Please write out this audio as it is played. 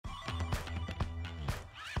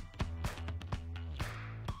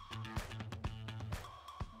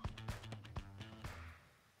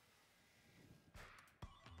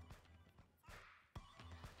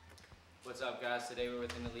What's up, guys? Today we're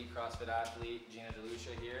with an elite CrossFit athlete, Gina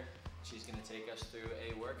Delucia here. She's going to take us through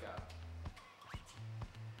a workout.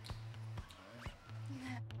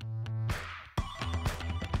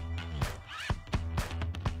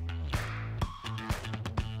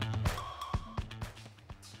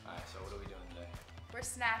 Alright, so what are we doing today? We're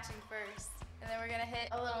snatching first, and then we're gonna hit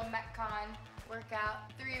a little Metcon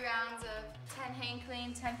workout. 3 rounds of 10 hang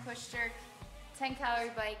clean, 10 push jerk, 10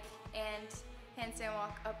 calorie bike, and handstand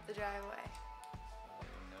walk up the driveway. Oh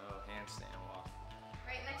no, handstand walk.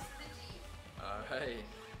 Right next to the Jeep. Alright.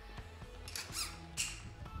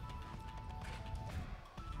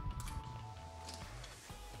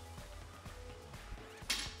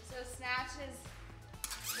 So snatch is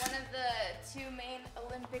one of the 2 main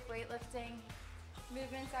Olympic weightlifting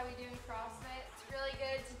movements that we do in CrossFit. It's really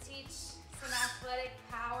good to teach some athletic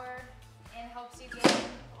power and helps you gain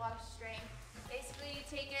a lot of strength. Basically, you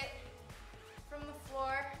take it from the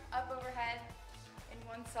floor up overhead in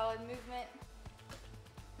one solid movement.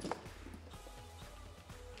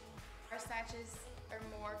 Our snatches are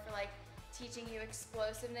more for like teaching you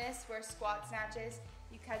explosiveness, where squat snatches,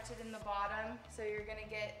 you catch it in the bottom, so you're gonna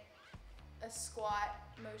get a squat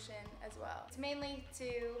motion as well. It's mainly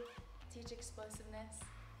to teach explosiveness.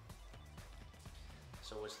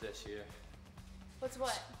 So what's this here? What's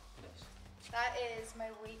what? This. That is my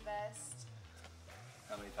weight vest.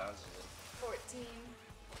 How many pounds is it? 14.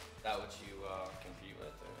 That what you compete with?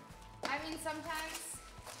 Or? I mean, sometimes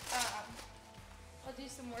I'll do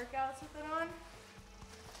some workouts with it on.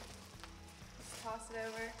 Just toss it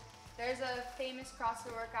over. There's a famous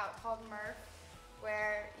CrossFit workout called Murph,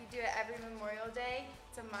 where you do it every Memorial Day.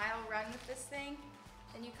 It's a mile run with this thing.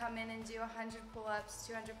 And you come in and do 100 pull-ups,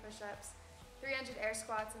 200 push-ups, 300 air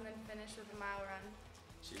squats, and then finish with a mile run.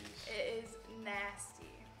 Jeez. It is nasty.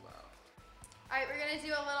 Wow. All right, we're gonna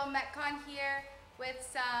do a little Metcon here with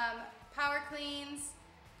some power cleans,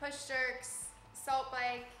 push jerks, salt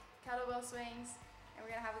bike, kettlebell swings, and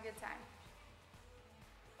we're gonna have a good time.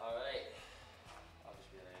 All right. I'll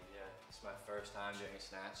just be like, yeah, it's my first time doing a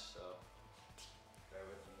snatch, so bear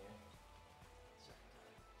with me here.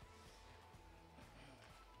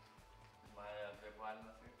 My grip wide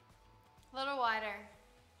enough here? A little wider.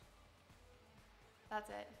 That's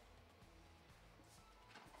it.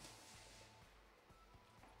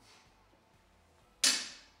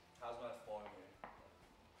 How's my form here?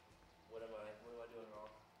 What am I doing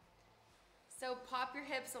wrong? So pop your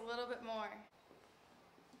hips a little bit more.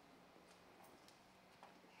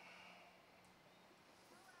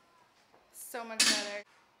 So much better.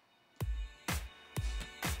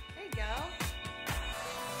 There you go.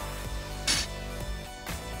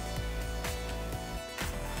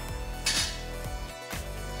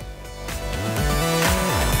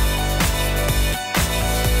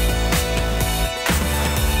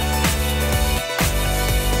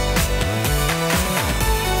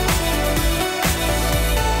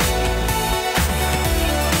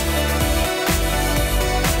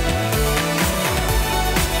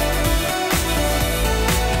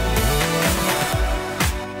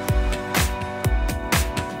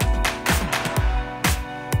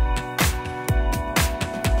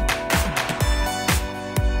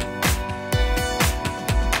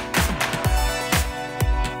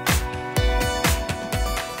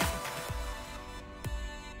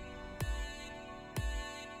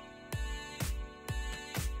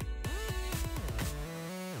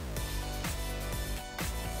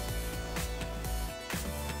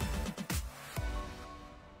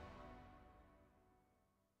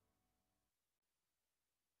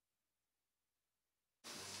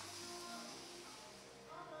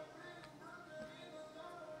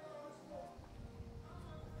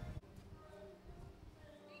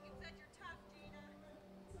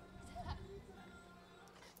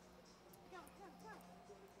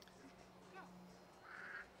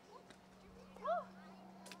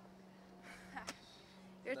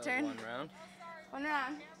 Your turn. One round? One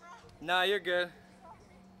round. Nah, you're good.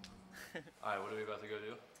 Alright, what are we about to go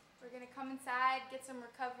do? We're gonna come inside, get some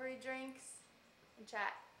recovery drinks, and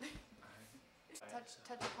chat.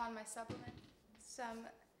 Touch upon my supplement. Some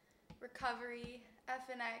recovery,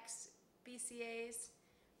 FNX, BCAAs,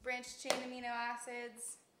 branched chain amino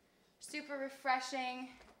acids, super refreshing,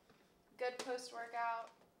 good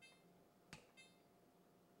post-workout.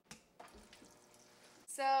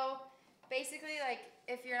 So basically, like,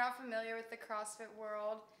 if you're not familiar with the CrossFit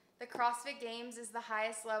world, the CrossFit Games is the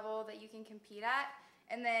highest level that you can compete at.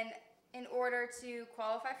 And then in order to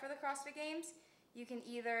qualify for the CrossFit Games, you can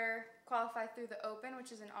either qualify through the Open,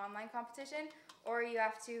 which is an online competition, or you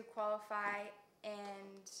have to qualify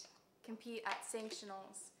and compete at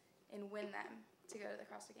sanctionals and win them to go to the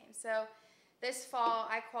CrossFit Games. So this fall,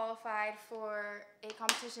 I qualified for a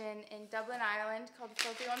competition in Dublin, Ireland called the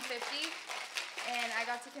Filthy 150, and I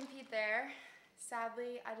got to compete there.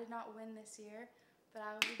 Sadly, I did not win this year, but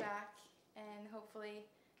I will be back, and hopefully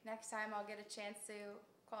next time I'll get a chance to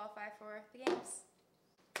qualify for the games.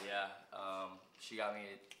 Yeah, she got me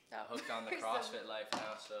hooked on the CrossFit life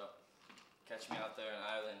now, so catch me out there in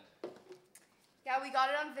Ireland. Yeah, we got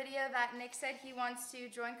it on video that Nick said he wants to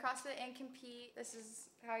join CrossFit and compete. This is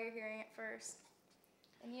how you're hearing it first.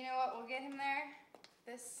 And you know what? We'll get him there.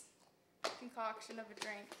 This concoction of a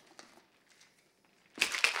drink.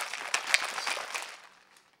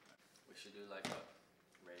 We should do like a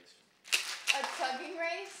race. A tugging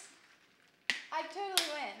race? I'd totally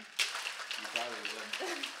win. You probably would.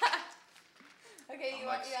 Okay, I'm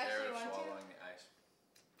like you actually scared of want to? swallowing the ice.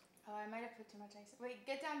 Oh, I might have put too much ice. Wait,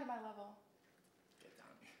 get down to my level. Get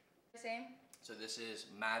down here. Same? So this is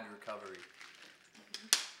mad recovery.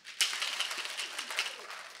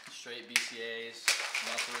 Straight BCAs,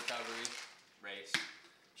 muscle recovery, race,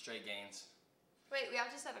 straight gains. Wait, we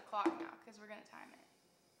have to set a clock now because we're going to time it.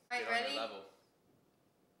 All right, Get on ready? your level.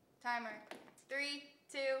 Timer. 3,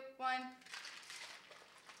 2, 1.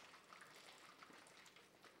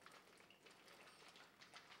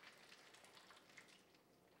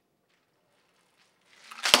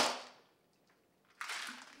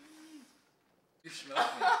 You smoked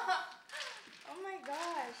me. Oh my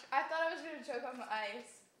gosh. I thought I was going to choke on the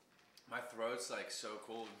ice. My throat's like so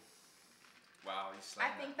cold. Wow, you I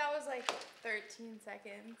slammed think that was like 13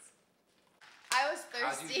 seconds. I was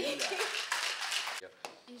thirsty. How'd you do that? Yep.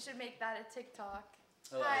 You should make that a TikTok.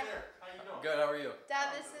 Hello. Hi. There. How you doing? Good, how are you?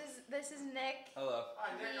 Dad, this is Nick. Hello.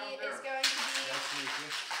 Hi, Nick. He I'm is there. going to be Nice to meet you.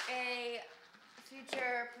 a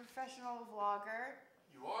future professional vlogger.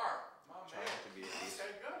 You are. My Trying man. to be at least.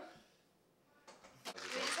 Okay, good.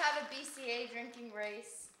 We just had a BCA drinking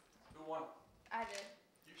race. Who won? I did.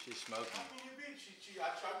 She's smoking. How can you beat? I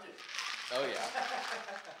chugged it. Oh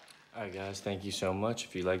yeah. Alright guys, thank you so much.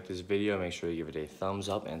 If you like this video, make sure you give it a thumbs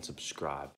up and subscribe.